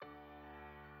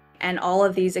And all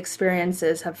of these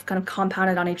experiences have kind of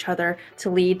compounded on each other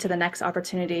to lead to the next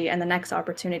opportunity and the next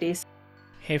opportunities.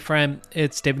 Hey friend,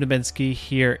 it's David Dubinsky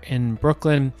here in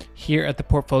Brooklyn. Here at the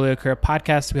Portfolio Career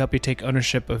Podcast, we help you take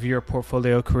ownership of your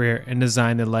portfolio career and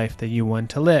design the life that you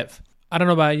want to live. I don't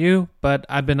know about you, but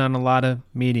I've been on a lot of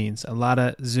meetings, a lot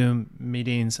of Zoom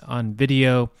meetings on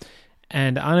video.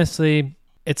 And honestly,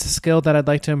 it's a skill that I'd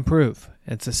like to improve.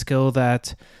 It's a skill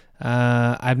that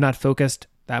I've not focused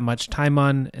that much time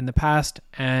on in the past.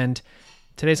 And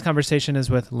today's conversation is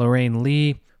with Lorraine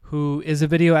Lee, who is a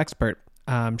video expert.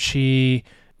 She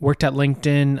worked at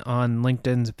LinkedIn on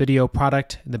LinkedIn's video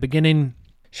product in the beginning.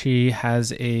 She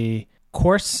has a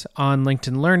course on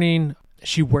LinkedIn Learning.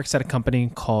 She works at a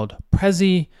company called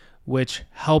Prezi, which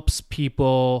helps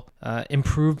people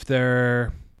improve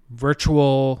their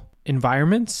virtual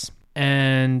environments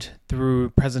and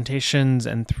through presentations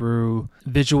and through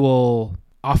visual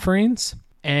offerings.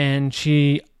 And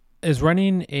she is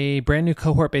running a brand new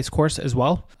cohort-based course as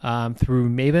well through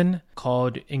Maven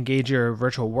called Engage Your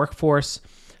Virtual Workforce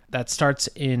that starts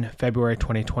in February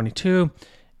 2022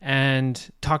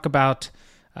 and talk about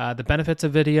the benefits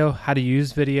of video, how to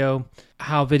use video,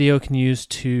 how video can use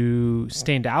to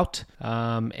stand out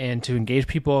and to engage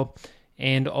people,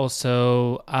 and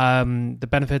also the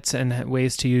benefits and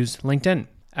ways to use LinkedIn.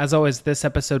 As always, this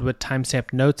episode with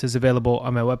timestamp notes is available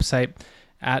on my website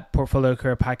at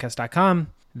portfoliocareerpodcast.com.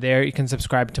 There you can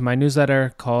subscribe to my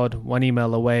newsletter called One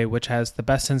Email Away, which has the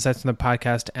best insights on the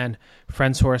podcast and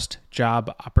friend-sourced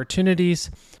job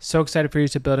opportunities. So excited for you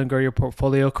to build and grow your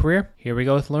portfolio career. Here we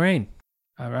go with Lorraine.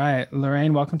 All right,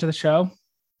 Lorraine, welcome to the show.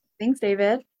 Thanks,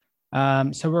 David.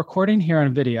 So we're recording here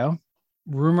on video.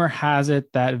 Rumor has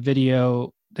it that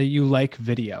you like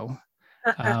video.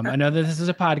 I know that this is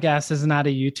a podcast, this is not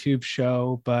a YouTube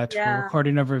show, but we're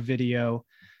recording over video.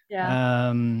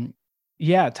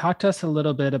 Talk to us a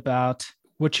little bit about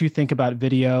what you think about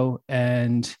video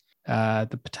and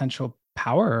the potential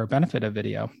power or benefit of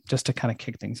video, just to kind of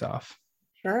kick things off.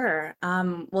 Sure.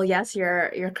 Well, yes,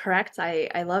 you're correct.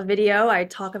 I love video. I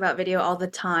talk about video all the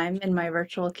time in my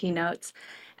virtual keynotes.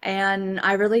 And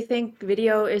I really think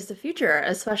video is the future,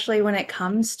 especially when it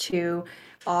comes to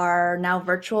our now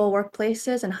virtual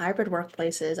workplaces and hybrid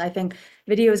workplaces. I think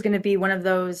video is going to be one of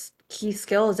those key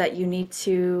skills that you need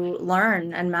to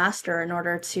learn and master in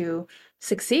order to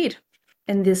succeed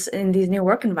in these new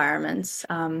work environments.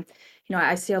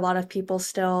 I see a lot of people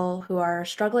still who are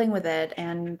struggling with it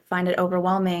and find it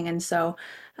overwhelming. And so,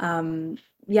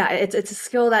 it's a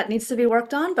skill that needs to be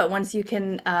worked on. But once you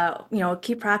can,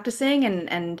 keep practicing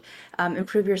and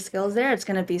improve your skills there, it's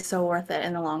going to be so worth it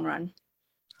in the long run.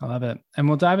 I love it. And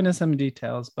we'll dive into some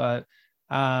details. But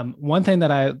one thing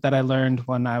that I learned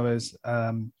when I was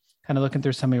kind of looking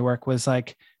through some of your work was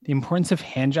like the importance of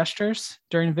hand gestures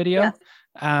during video. Yes.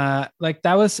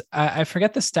 That was, I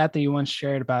forget the stat that you once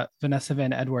shared about Vanessa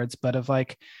Van Edwards, but of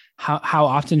like how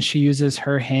often she uses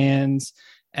her hands.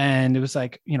 And it was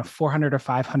like, 400 or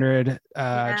 500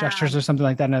 gestures or something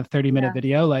like that in a 30-minute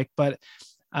video. But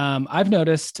I've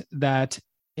noticed that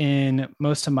in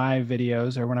most of my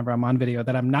videos or whenever I'm on video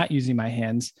that I'm not using my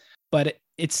hands, but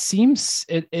it seems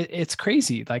it's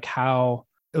crazy, like how,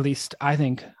 at least I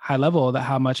think high level, that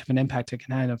how much of an impact it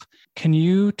can have. Can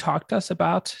you talk to us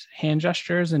about hand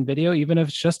gestures and video, even if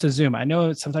it's just a Zoom? I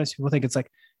know sometimes people think it's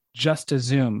like just a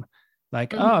Zoom,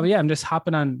 like, oh yeah, I'm just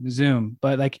hopping on Zoom.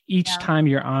 But like each time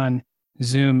you're on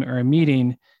Zoom or a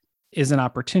meeting is an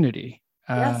opportunity.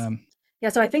 Yes.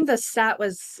 So I think the stat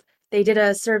was, they did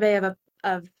a survey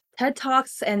of TED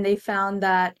Talks and they found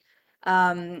that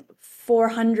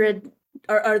 400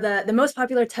 or the most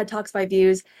popular TED Talks by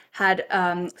views had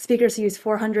speakers who used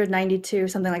 492,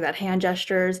 something like that, hand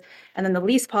gestures. And then the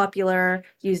least popular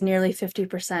used nearly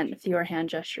 50% fewer hand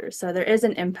gestures. So there is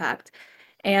an impact.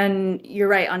 And you're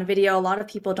right, on video, a lot of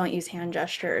people don't use hand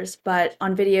gestures, but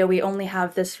on video, we only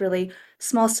have this really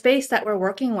small space that we're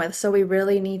working with. So we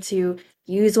really need to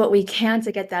use what we can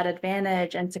to get that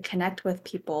advantage and to connect with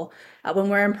people. When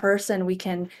we're in person, we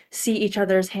can see each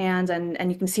other's hands and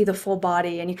you can see the full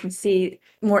body and you can see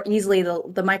more easily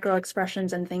the micro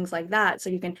expressions and things like that. So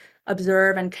you can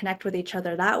observe and connect with each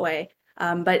other that way.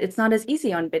 But it's not as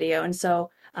easy on video. And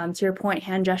so to your point,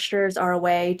 hand gestures are a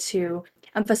way to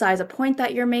emphasize a point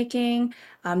that you're making.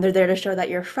 They're there to show that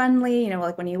you're friendly,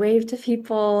 like when you wave to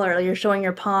people or you're showing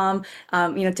your palm.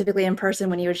 Typically in person,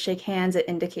 when you would shake hands, it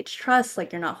indicates trust,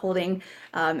 like you're not holding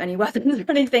any weapons or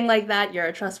anything like that. You're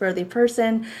a trustworthy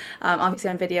person. Obviously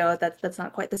on video, that's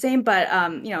not quite the same, but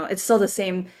it's still the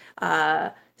same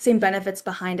benefits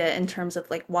behind it in terms of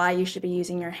like why you should be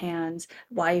using your hands,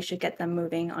 why you should get them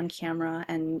moving on camera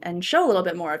and show a little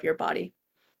bit more of your body.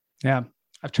 Yeah.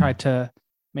 I've tried to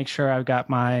make sure I've got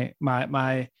my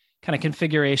kind of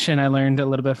configuration. I learned a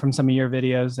little bit from some of your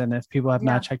videos, and if people have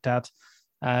not Yeah. checked out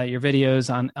your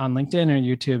videos on LinkedIn or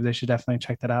YouTube, they should definitely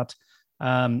check that out.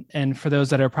 And for those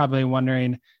that are probably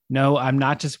wondering, no, I'm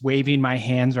not just waving my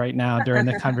hands right now during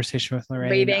the conversation with Lorraine.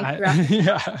 Waving throughout the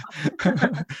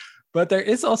Yeah. But there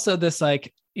is also this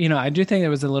like, I do think there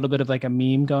was a little bit of like a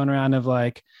meme going around of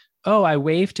like, oh, I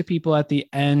wave to people at the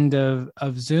end of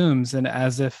Zooms, and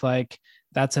as if like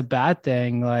that's a bad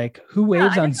thing. Like, who Yeah,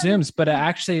 waves I on guess I'm Zooms? But it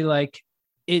actually like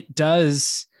it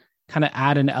does kind of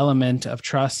add an element of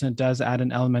trust, and it does add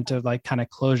an element of like kind of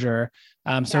closure.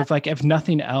 So yeah. if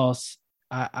nothing else,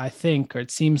 I think, or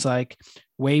it seems like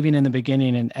waving in the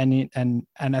beginning and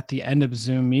at the end of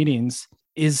Zoom meetings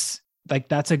is like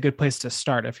that's a good place to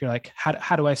start. If you're like,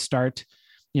 how do I start,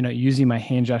 using my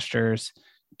hand gestures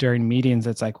during meetings?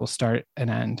 It's like we'll start and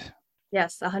end.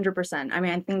 Yes, 100%. I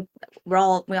mean, I think we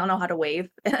all know how to wave.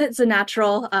 It's a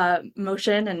natural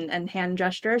motion and hand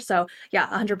gesture. So yeah,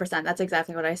 100%. That's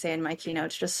exactly what I say in my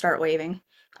keynotes. Just start waving.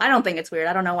 I don't think it's weird.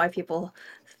 I don't know why people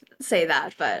say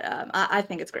that, but I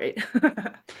think it's great.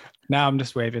 Now I'm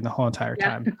just waving the whole entire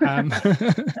Yeah. time.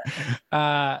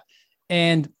 Uh,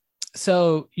 and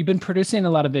so you've been producing a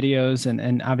lot of videos,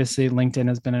 and obviously LinkedIn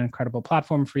has been an incredible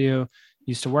platform for you.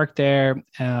 Used to work there,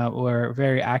 were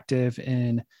very active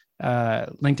in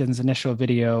LinkedIn's initial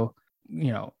video,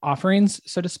 offerings,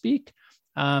 so to speak.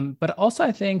 But also,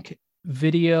 I think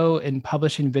video and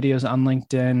publishing videos on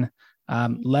LinkedIn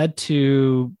led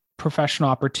to professional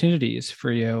opportunities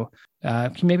for you.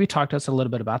 Can you maybe talk to us a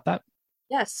little bit about that?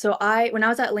 Yes, so when I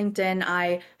was at LinkedIn,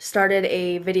 I started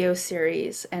a video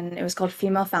series and it was called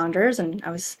Female Founders, and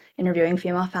I was interviewing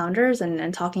female founders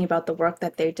and talking about the work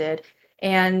that they did.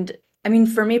 And I mean,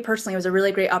 for me personally, it was a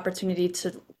really great opportunity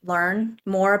to learn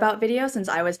more about video since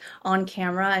I was on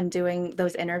camera and doing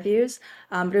those interviews.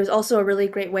 But it was also a really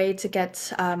great way to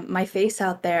get my face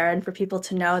out there and for people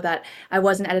to know that I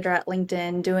was an editor at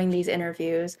LinkedIn doing these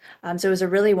interviews. So it was a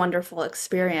really wonderful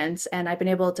experience, and I've been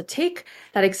able to take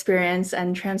that experience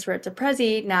and transfer it to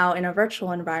Prezi now in a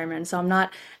virtual environment. So I'm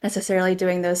not necessarily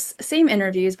doing those same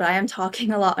interviews, but I am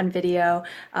talking a lot on video,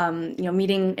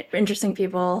 meeting interesting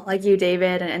people like you,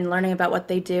 David, and learning about what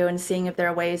they do and seeing if there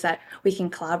are ways that we can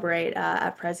collaborate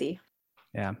at Prezi.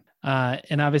 Yeah.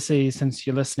 And obviously, since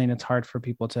you're listening, it's hard for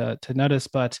people to notice,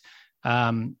 but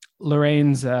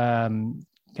Lorraine's kind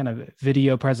of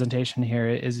video presentation here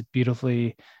is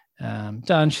beautifully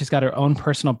done. She's got her own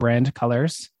personal brand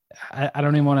colors. I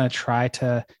don't even want to try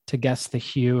to guess the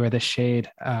hue or the shade.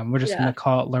 We're just going Yeah. to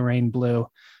call it Lorraine Blue.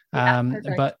 Yeah,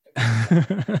 perfect. But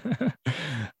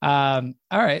all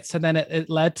right. So then it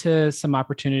led to some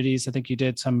opportunities. I think you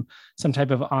did some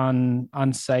type of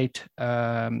on-site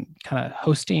kind of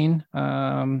hosting.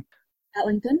 At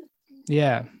LinkedIn?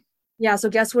 Yeah. Yeah, so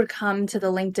guests would come to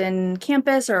the LinkedIn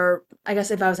campus, or I guess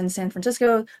if I was in San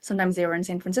Francisco, sometimes they were in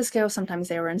San Francisco, sometimes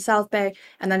they were in South Bay,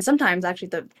 and then sometimes actually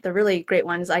the really great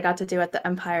ones I got to do at the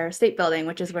Empire State Building,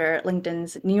 which is where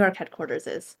LinkedIn's New York headquarters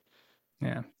is.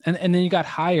 Yeah. And then you got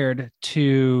hired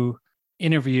to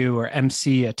interview or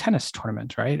MC a tennis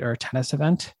tournament, right? Or a tennis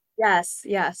event. Yes,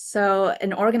 yes. So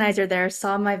an organizer there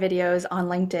saw my videos on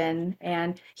LinkedIn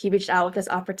and he reached out with this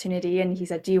opportunity and he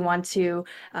said, "Do you want to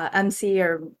MC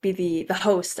or be the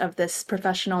host of this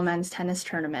professional men's tennis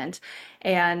tournament?"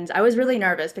 And I was really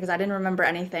nervous because I didn't remember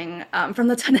anything from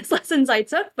the tennis lessons I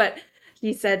took, but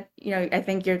he said, "I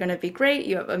think you're going to be great.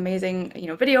 You have amazing,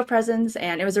 video presence."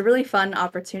 And it was a really fun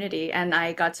opportunity. And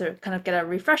I got to kind of get a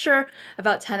refresher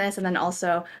about tennis. And then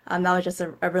also, that was just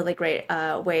a really great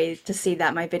way to see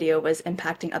that my video was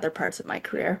impacting other parts of my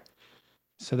career.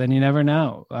 So then you never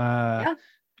know. Yeah.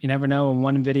 You never know when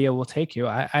one video will take you.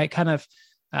 I kind of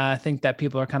think that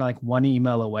people are kind of like one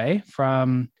email away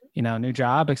from, new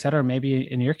job, et cetera.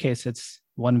 Maybe in your case, it's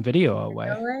one video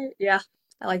away. Yeah,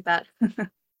 I like that.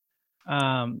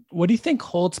 What do you think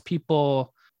holds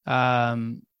people?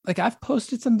 Like I've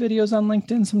posted some videos on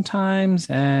LinkedIn sometimes,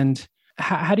 and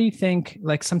how do you think?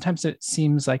 Like sometimes it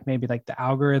seems like maybe like the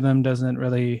algorithm doesn't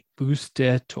really boost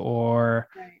it, or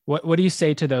Right. what do you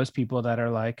say to those people that are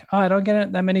like, oh, I don't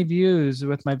get that many views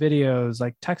with my videos,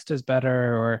 like text is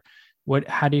better, or what?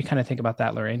 How do you kind of think about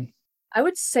that, Lorraine? I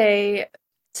would say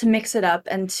to mix it up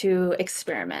and to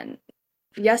experiment.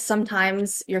 Yes,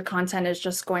 sometimes your content is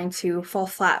just going to fall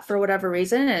flat for whatever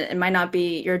reason. It might not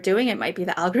be you're doing, it might be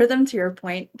the algorithm, to your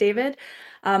point, David.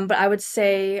 But I would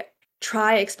say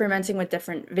try experimenting with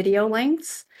different video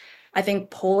lengths. I think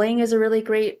polling is a really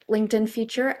great LinkedIn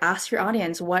feature. Ask your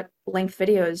audience what length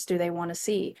videos do they want to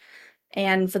see.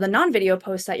 And for the non-video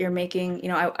posts that you're making,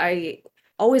 I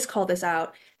always call this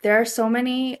out. There are so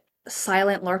many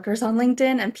silent lurkers on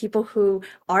LinkedIn and people who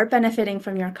are benefiting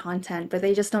from your content, but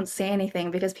they just don't say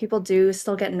anything because people do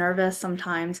still get nervous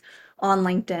sometimes on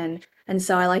LinkedIn. And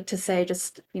so I like to say,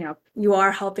 just, you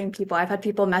are helping people. I've had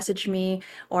people message me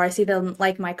or I see them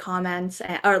like my comments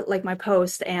or like my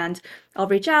post, and I'll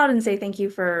reach out and say thank you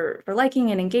for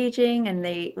liking and engaging. And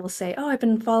they will say, "Oh, I've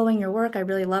been following your work. I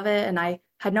really love it." And I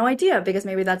had no idea because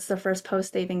maybe that's the first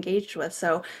post they've engaged with.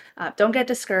 So don't get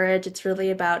discouraged. It's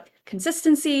really about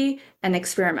consistency and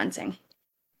experimenting.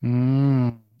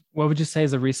 Mm. What would you say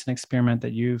is a recent experiment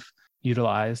that you've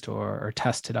utilized or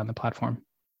tested on the platform?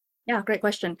 Yeah, great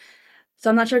question. So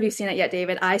I'm not sure if you've seen it yet,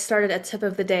 David. I started a tip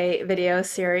of the day video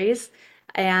series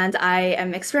and I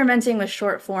am experimenting with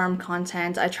short form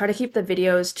content. I try to keep the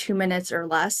videos 2 minutes or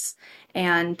less,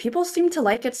 and people seem to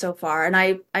like it so far. And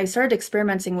I started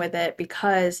experimenting with it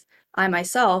because I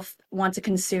myself want to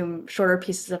consume shorter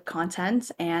pieces of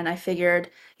content. And I figured,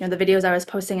 the videos I was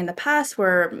posting in the past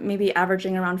were maybe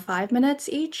averaging around 5 minutes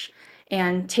each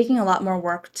and taking a lot more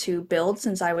work to build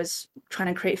since I was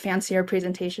trying to create fancier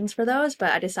presentations for those.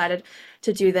 But I decided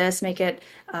to do this, make it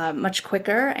much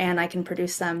quicker, and I can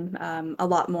produce them a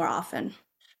lot more often.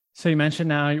 So you mentioned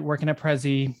now you're working at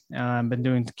Prezi, been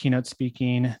doing keynote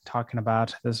speaking, talking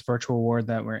about this virtual award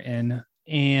that we're in,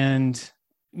 and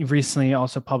you've recently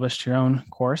also published your own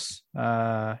course. So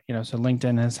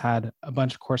LinkedIn has had a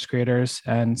bunch of course creators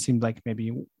and seemed like maybe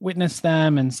you witnessed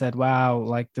them and said, "Wow,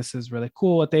 like this is really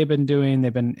cool what they've been doing.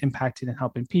 They've been impacting and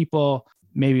helping people.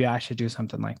 Maybe I should do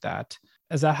something like that."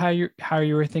 Is that how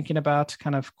you were thinking about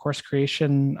kind of course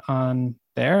creation on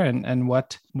there, and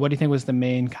what do you think was the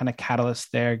main kind of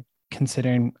catalyst there,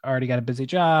 considering already got a busy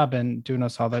job and doing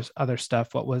all this other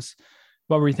stuff? What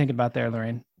were you thinking about there,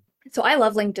 Lorraine? So I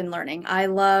love LinkedIn Learning. I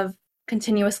love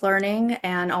continuous learning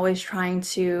and always trying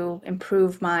to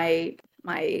improve my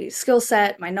skill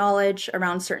set, my knowledge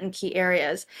around certain key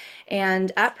areas.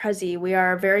 And at Prezi, we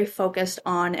are very focused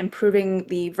on improving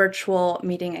the virtual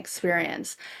meeting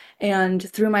experience. And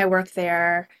through my work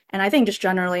there, and I think just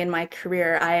generally in my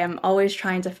career, I am always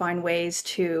trying to find ways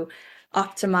to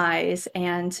optimize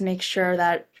and to make sure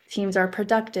that teams are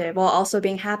productive while also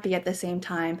being happy at the same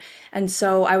time. And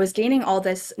so I was gaining all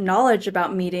this knowledge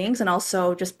about meetings and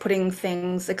also just putting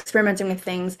things, experimenting with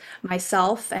things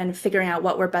myself and figuring out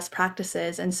what were best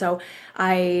practices. And so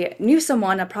I knew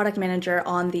someone, a product manager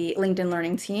on the LinkedIn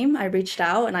Learning team. I reached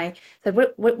out and I said,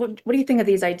 what do you think of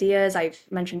these ideas? I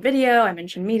mentioned video, I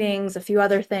mentioned meetings, a few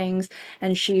other things.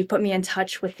 And she put me in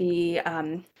touch with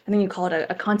I think you call it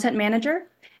a content manager.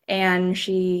 And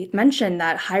she mentioned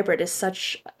that hybrid is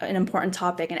such an important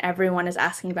topic and everyone is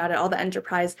asking about it. All the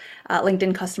enterprise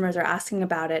LinkedIn customers are asking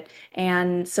about it.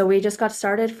 And so we just got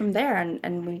started from there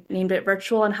and we named it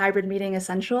Virtual and Hybrid Meeting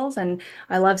Essentials. And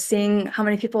I love seeing how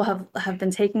many people have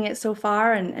been taking it so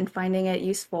far and finding it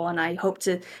useful. And I hope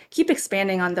to keep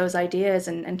expanding on those ideas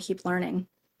and keep learning.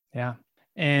 Yeah.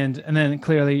 And then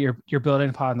clearly you're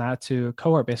building upon that to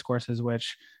cohort-based courses,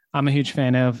 which I'm a huge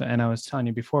fan of. And I was telling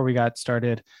you before we got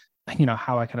started,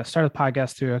 how I kind of started the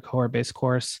podcast through a cohort-based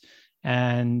course,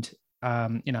 and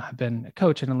have been a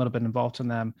coach and a little bit involved in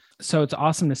them. So it's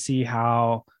awesome to see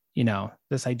how,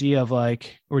 this idea of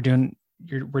like we're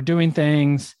doing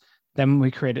things, then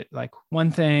we create it like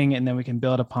one thing, and then we can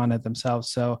build upon it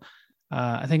themselves. So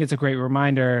I think it's a great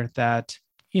reminder that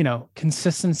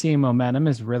consistency and momentum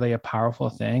is really a powerful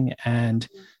thing. And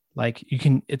like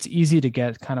it's easy to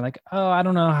get kind of like, oh, I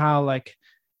don't know how, like,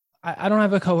 I don't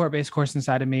have a cohort based course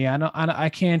inside of me. I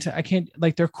can't,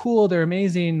 like, they're cool. They're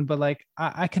amazing, but like,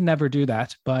 I can never do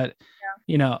that. But,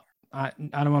 you know, I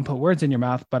don't want to put words in your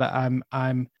mouth, but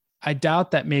I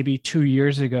doubt that maybe 2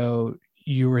 years ago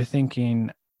you were thinking,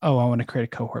 oh, I want to create a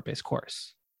cohort based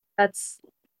course. That's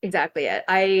exactly it.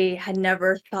 I had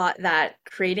never thought that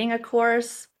creating a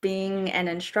course, being an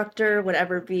instructor would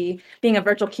ever be, being a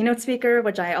virtual keynote speaker,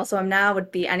 which I also am now,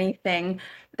 would be anything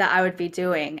that I would be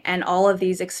doing. And all of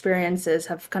these experiences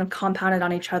have kind of compounded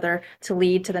on each other to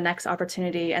lead to the next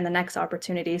opportunity and the next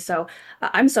opportunity. So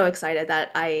I'm so excited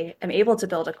that I am able to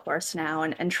build a course now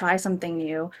and try something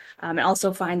new, and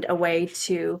also find a way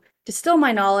to distill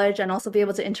my knowledge and also be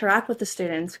able to interact with the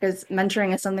students because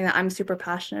mentoring is something that I'm super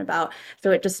passionate about.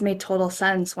 So it just made total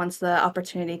sense once the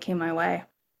opportunity came my way.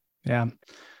 Yeah.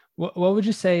 What would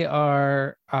you say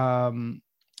are kind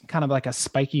of like a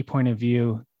spiky point of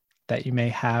view that you may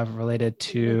have related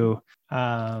to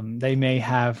they may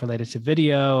have related to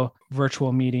video,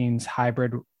 virtual meetings,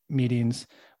 hybrid meetings?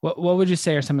 What would you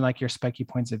say are something like your spiky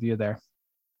points of view there?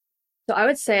 So I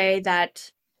would say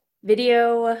that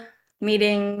video,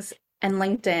 meetings, and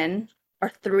LinkedIn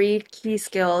are three key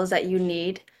skills that you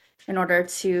need in order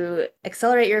to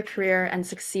accelerate your career and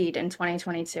succeed in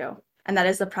 2022. And that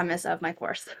is the premise of my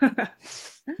course.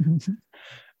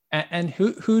 And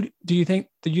who do you think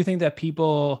that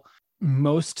people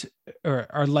most or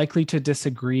are likely to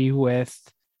disagree with,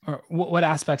 or what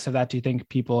aspects of that do you think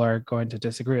people are going to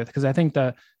disagree with? Because I think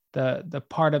the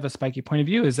part of a spiky point of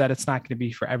view is that it's not going to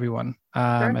be for everyone, Sure.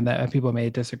 and that people may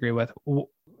disagree with.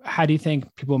 How do you think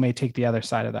people may take the other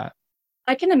side of that?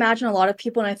 I can imagine a lot of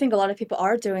people, and I think a lot of people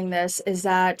are doing this, is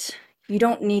that you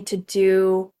don't need to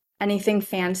do anything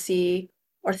fancy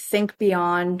or think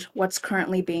beyond what's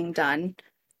currently being done.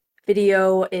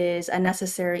 Video is a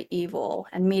necessary evil,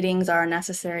 and meetings are a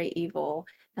necessary evil,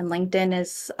 and LinkedIn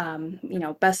is,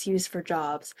 best used for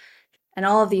jobs. And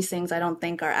all of these things I don't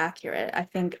think are accurate. I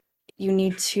think you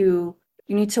need to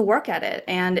you need to work at it,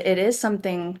 and it is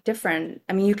something different.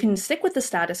 I mean, you can stick with the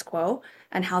status quo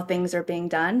and how things are being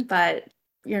done, but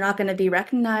you're not going to be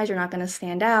recognized, you're not going to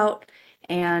stand out,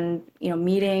 and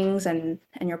meetings and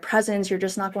your presence, you're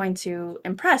just not going to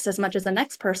impress as much as the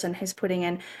next person who's putting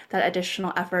in that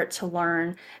additional effort to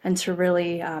learn and to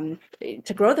really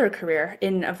to grow their career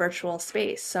in a virtual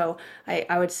space. So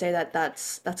I would say that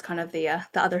that's kind of the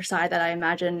other side that I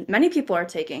imagine many people are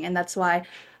taking, and that's why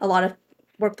a lot of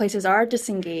workplaces are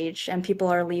disengaged and people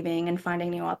are leaving and finding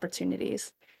new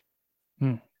opportunities.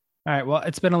 Hmm. All right. Well,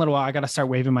 it's been a little while. I got to start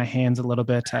waving my hands a little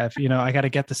bit. I got to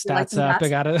get the You like stats some up.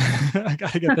 tasks? I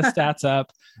got to get the stats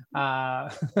up. I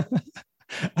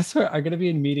swear I'm going to be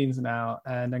in meetings now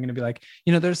and I'm going to be like,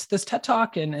 there's this TED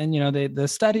talk and the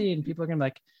study, and people are going to be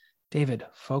like, David,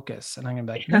 focus. And I'm going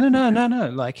to be like, no,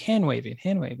 like hand waving,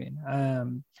 hand waving.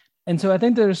 And so I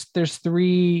think there's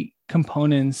three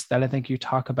components that I think you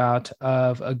talk about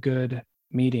of a good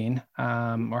meeting,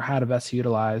 or how to best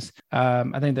utilize.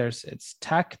 I think it's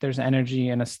tech, there's energy,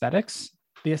 and aesthetics.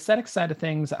 The aesthetic side of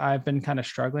things, I've been kind of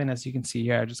struggling. As you can see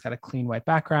here, I just got a clean white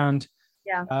background.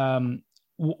 Yeah.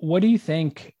 What do you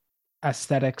think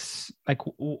aesthetics, like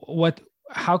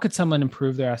how could someone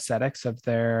improve their aesthetics of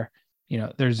their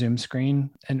Zoom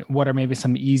screen? And what are maybe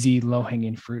some easy low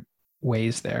hanging fruit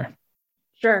ways there?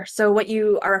 Sure. So what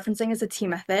you are referencing is the T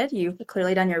method. You've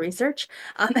clearly done your research.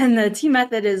 And the T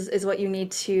method is what you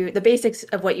need the basics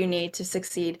of what you need to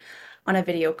succeed on a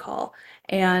video call.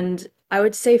 And I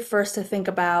would say first to think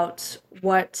about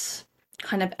what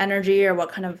kind of energy or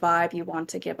what kind of vibe you want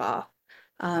to give off.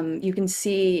 You can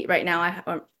see right now,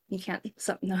 or you can't,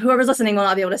 whoever's listening will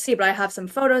not be able to see, but I have some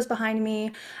photos behind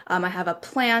me. I have a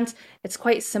plant. It's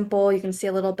quite simple. You can see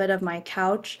a little bit of my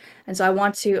couch. And so I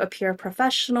want to appear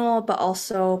professional, but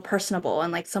also personable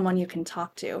and like someone you can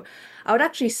talk to. I would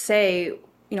actually say,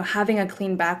 having a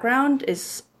clean background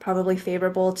is probably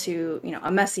favorable to, a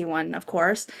messy one, of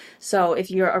course. So if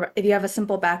you have a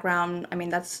simple background, I mean,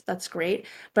 that's great.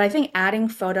 But I think adding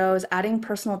photos, adding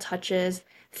personal touches,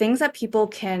 things that people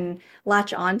can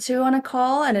latch onto on a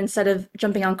call, and instead of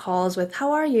jumping on calls with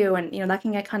 "How are you?" and that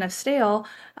can get kind of stale.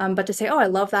 But to say, "Oh, I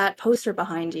love that poster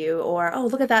behind you," or "Oh,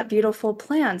 look at that beautiful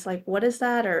plants. Like, what is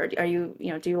that?" Or are you,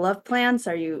 do you love plants?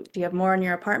 Do you have more in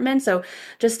your apartment? So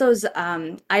just those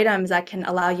items that can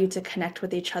allow you to connect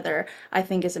with each other, I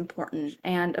think is important.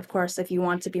 And of course, if you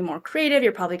want to be more creative,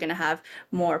 you're probably going to have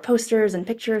more posters and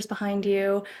pictures behind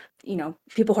you.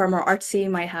 People who are more artsy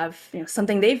might have,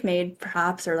 something they've made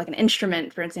perhaps, or like an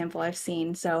instrument, for example, I've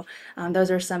seen. So those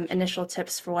are some initial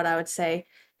tips for what I would say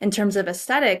in terms of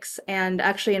aesthetics. And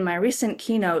actually, in my recent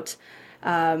keynote,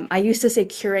 I used to say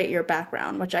curate your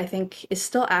background, which I think is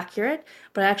still accurate,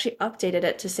 but I actually updated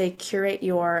it to say curate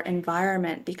your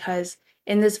environment, because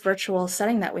in this virtual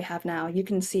setting that we have now, you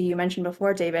can see, you mentioned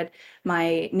before, David,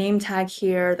 my name tag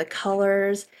here, the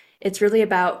colors. It's really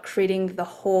about creating the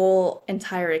whole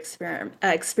entire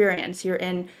experience. You're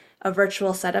in a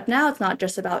virtual setup now. It's not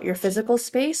just about your physical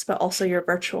space, but also your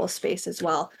virtual space as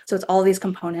well. So it's all these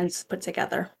components put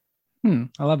together. I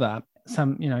love that.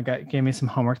 Gave me some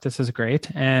homework. This is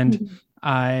great. And Mhm.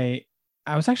 I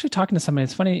I was actually talking to somebody.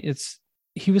 It's funny.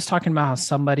 He was talking about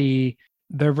how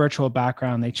their virtual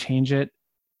background, they change it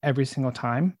every single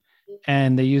time,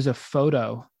 and they use a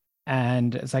photo,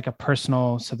 and it's like a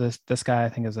personal. So this guy, I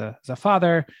think, is a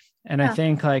father, and I Yeah.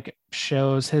 think like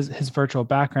shows his virtual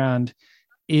background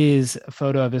is a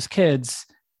photo of his kids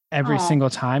every Oh, single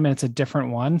time, and it's a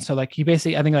different one. So like he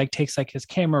basically, I think, like takes like his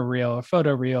camera reel or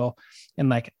photo reel and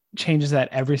like changes that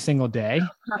every single day.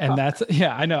 And that's that's,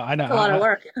 yeah, I know. a lot of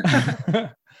work.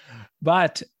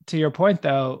 But to your point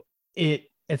though, it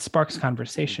sparks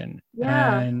conversation.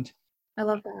 Yeah, And I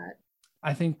love that.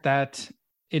 I think that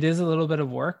it is a little bit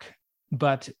of work,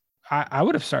 but I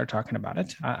would have started talking about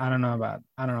it. I don't know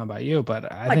about you, but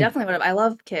I Oh, I think definitely would have. I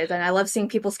love kids, and I love seeing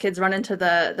people's kids run into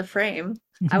the frame.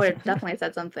 I would have definitely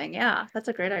said something. Yeah, that's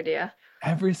a great idea.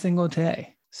 every single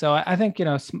day. So I think,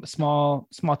 small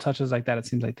touches like that, it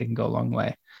seems like they can go a long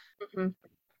way. Mhm.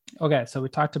 Okay. So we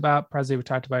talked about Prezi, we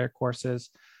talked about your courses.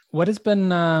 What do you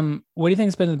think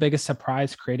has been the biggest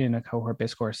surprise creating a cohort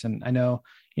based course? And I know,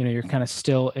 you're kind of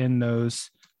still in those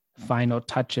final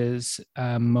touches,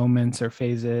 moments or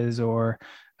phases, or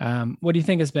what do you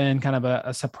think has been kind of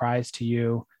a surprise to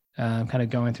you, kind of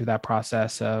going through that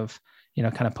process of,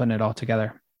 kind of putting it all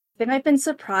together? I think I've been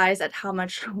surprised at how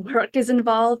much work is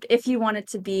involved if you want it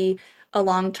to be a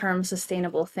long-term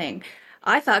sustainable thing.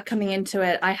 I thought coming into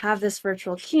it, I have this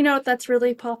virtual keynote that's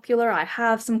really popular. I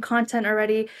have some content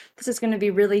already. This is going to be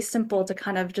really simple to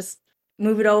kind of just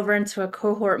move it over into a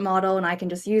cohort model and I can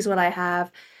just use what I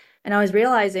have. And I was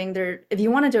realizing there, if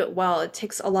you want to do it well, it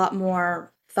takes a lot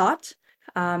more thought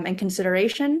and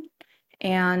consideration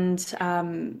and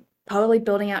probably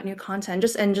building out new content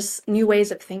just new ways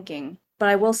of thinking. But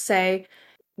I will say,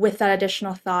 with that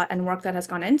additional thought and work that has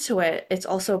gone into it, it's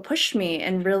also pushed me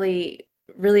in really,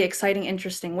 really exciting,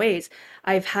 interesting ways.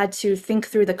 I've had to think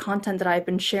through the content that I've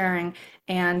been sharing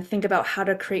and think about how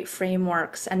to create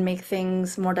frameworks and make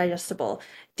things more digestible.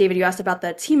 David, you asked about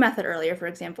the T method earlier, for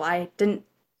example. I didn't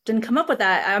come up with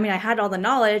that. I mean, I had all the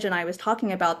knowledge and I was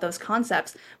talking about those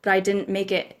concepts, but I didn't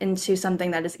make it into something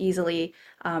that is easily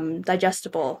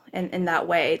digestible in that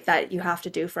way that you have to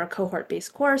do for a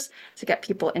cohort-based course to get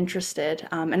people interested,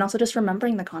 and also just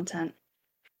remembering the content.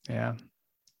 Yeah.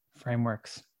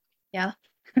 Frameworks. Yeah.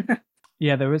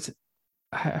 Yeah.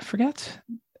 I forget.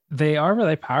 They are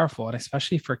really powerful, and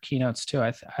especially for keynotes too.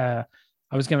 I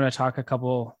was giving a talk a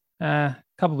couple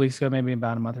weeks ago, maybe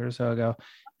about a month or so ago,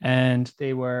 and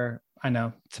they were. I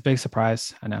know it's a big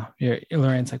surprise. I know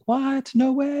Lorraine's like, what?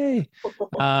 No way.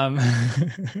 Um,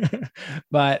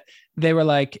 but they were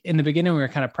like, in the beginning, we were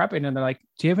kind of prepping, and they're like,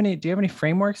 do you have any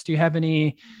frameworks? Do you have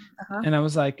any? Uh-huh. And I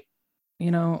was like, you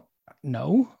know,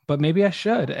 no, but maybe I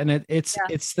should. And Yeah.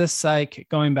 it's this, like,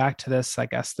 going back to this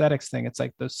like aesthetics thing. It's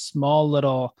like those small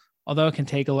little, although it can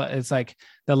take a lot, it's like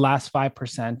the last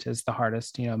 5% is the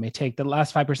hardest, the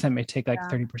last 5% may take like Yeah.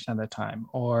 30% of the time,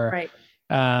 or Right.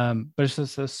 but it's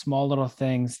just those small little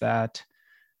things that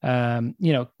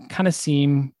kind of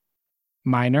seem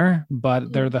minor,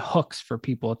 but they're Mhm. the hooks for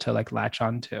people to like latch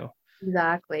onto.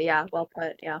 Exactly. Yeah. Well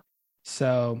put. Yeah.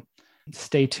 So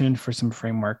stay tuned for some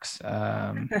frameworks,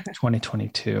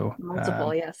 2022.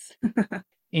 Multiple. Yes.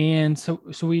 And so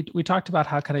we talked about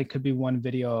how kind of it could be one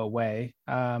video away.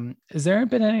 Is there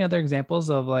been any other examples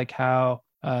of like how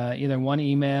either one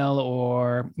email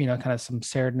or kind of some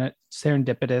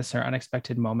serendipitous or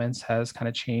unexpected moments has kind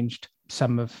of changed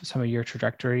some of your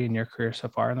trajectory in your career so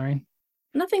far, Lorraine?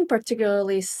 Nothing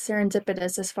particularly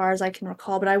serendipitous as far as I can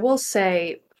recall, but I will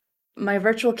say my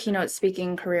virtual keynote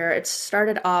speaking career, it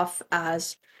started off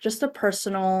as just a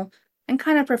personal and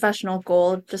kind of professional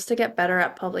goal just to get better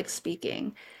at public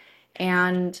speaking.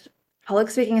 And public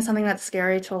speaking is something that's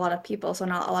scary to a lot of people, so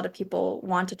not a lot of people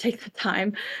want to take the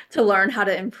time to learn how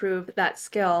to improve that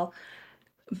skill.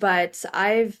 But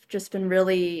I've just been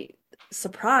really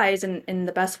surprised in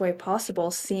the best way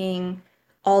possible, seeing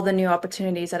all the new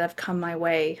opportunities that have come my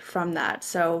way from that.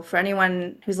 So for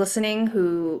anyone who's listening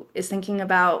who is thinking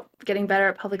about getting better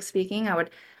at public speaking, I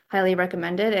would highly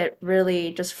recommend it. It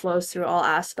really just flows through all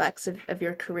aspects of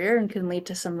your career and can lead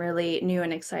to some really new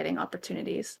and exciting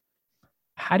opportunities.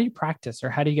 How do you practice, or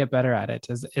how do you get better at it?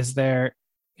 Is there,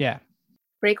 yeah.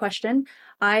 Great question.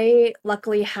 I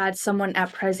luckily had someone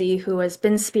at Prezi who has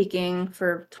been speaking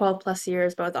for 12 plus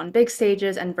years, both on big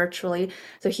stages and virtually.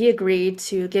 So he agreed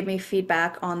to give me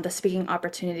feedback on the speaking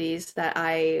opportunities that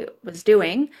I was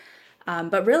doing.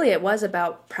 But really, it was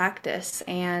about practice.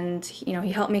 And, he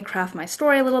helped me craft my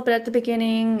story a little bit at the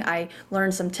beginning. I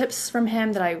learned some tips from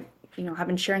him that I, have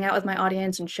been sharing out with my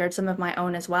audience and shared some of my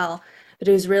own as well. But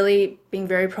it was really being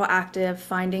very proactive,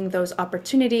 finding those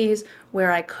opportunities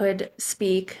where I could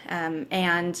speak,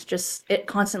 and just it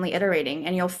constantly iterating.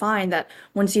 And you'll find that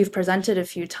once you've presented a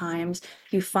few times,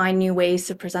 you find new ways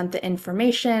to present the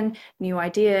information, new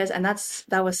ideas, and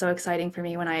that was so exciting for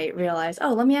me when I realized,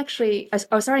 oh, let me actually. I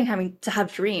was starting having to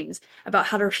have dreams about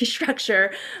how to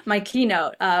restructure my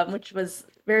keynote, which was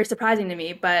very surprising to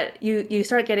me. But you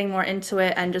start getting more into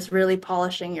it and just really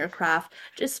polishing your craft,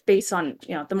 just based on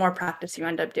the more practice you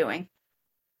end up doing.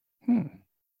 Hmm.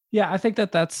 Yeah, I think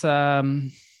that's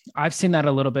I've seen that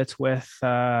a little bit with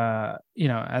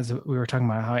as we were talking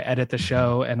about how I edit the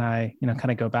show, and I,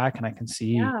 kind of go back and I can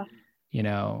see, Yeah, you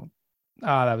know,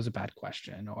 oh, that was a bad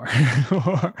question, or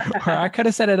or I could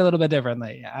have said it a little bit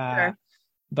differently. sure.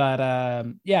 But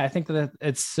yeah, I think that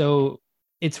it's so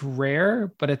it's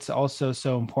rare, but it's also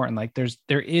so important. Like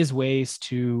there is ways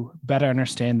to better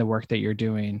understand the work that you're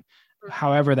doing,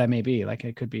 however that may be. Like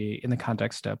it could be in the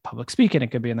context of public speaking,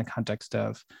 it could be in the context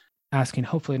of asking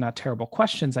hopefully not terrible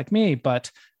questions like me,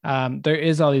 but there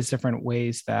is all these different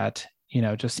ways that,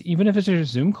 just even if it's your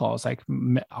Zoom calls, like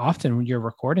often you're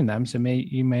recording them, so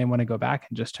you may want to go back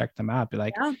and just check them out. Be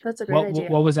like, Yeah, that's a great idea.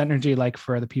 what was energy like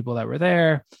for the people that were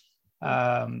there,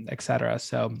 etc.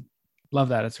 So love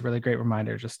that. It's a really great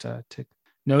reminder just to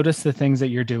notice the things that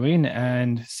you're doing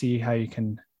and see how you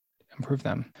can improve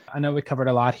them. I know we covered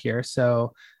a lot here,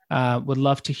 so would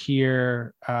love to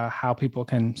hear how people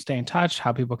can stay in touch,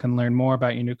 how people can learn more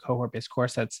about your new cohort-based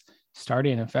course that's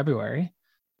starting in February.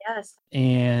 Yes.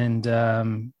 And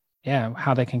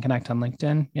how they can connect on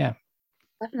LinkedIn. Yeah.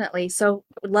 Definitely. So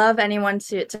would love anyone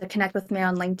to connect with me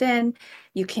on LinkedIn.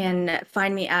 You can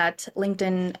find me at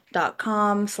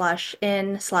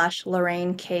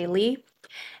linkedin.com/in/Lorraine K. Lee.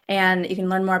 And you can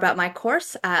learn more about my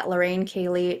course at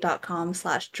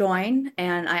lorrainekaylee.com/join.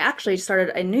 And I actually started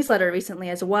a newsletter recently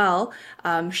as well,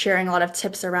 sharing a lot of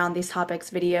tips around these topics,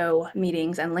 video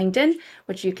meetings, and LinkedIn,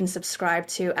 which you can subscribe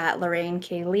to at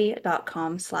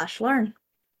lorrainekaylee.com/learn.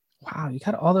 Wow, you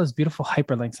got all those beautiful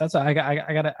hyperlinks. That's I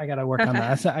gotta work on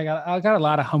that. I got a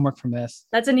lot of homework from this.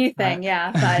 That's a new thing,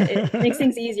 yeah, but it makes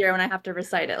things easier when I have to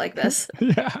recite it like this.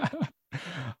 Yeah.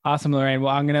 Awesome, Lorraine.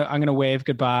 Well, I'm gonna wave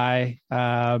goodbye.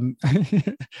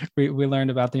 We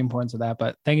learned about the importance of that,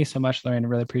 but thank you so much, Lorraine. I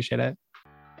really appreciate it.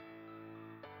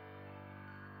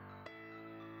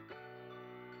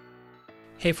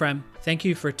 Hey, friend. Thank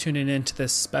you for tuning in to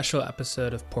this special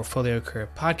episode of Portfolio Career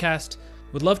Podcast.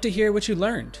 Would love to hear what you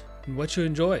learned and what you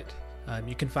enjoyed.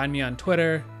 You can find me on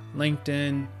Twitter,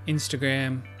 LinkedIn,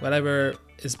 Instagram, whatever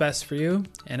is best for you.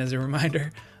 And as a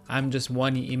reminder, I'm just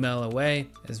one email away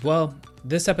as well.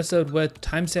 This episode with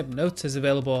timestamp notes is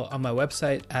available on my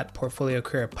website at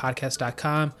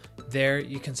portfoliocareerpodcast.com. There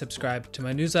you can subscribe to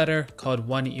my newsletter called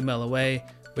One Email Away,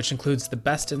 which includes the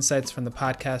best insights from the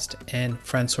podcast and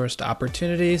friend-sourced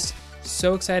opportunities.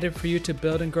 So excited for you to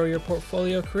build and grow your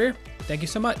portfolio career. Thank you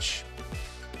so much.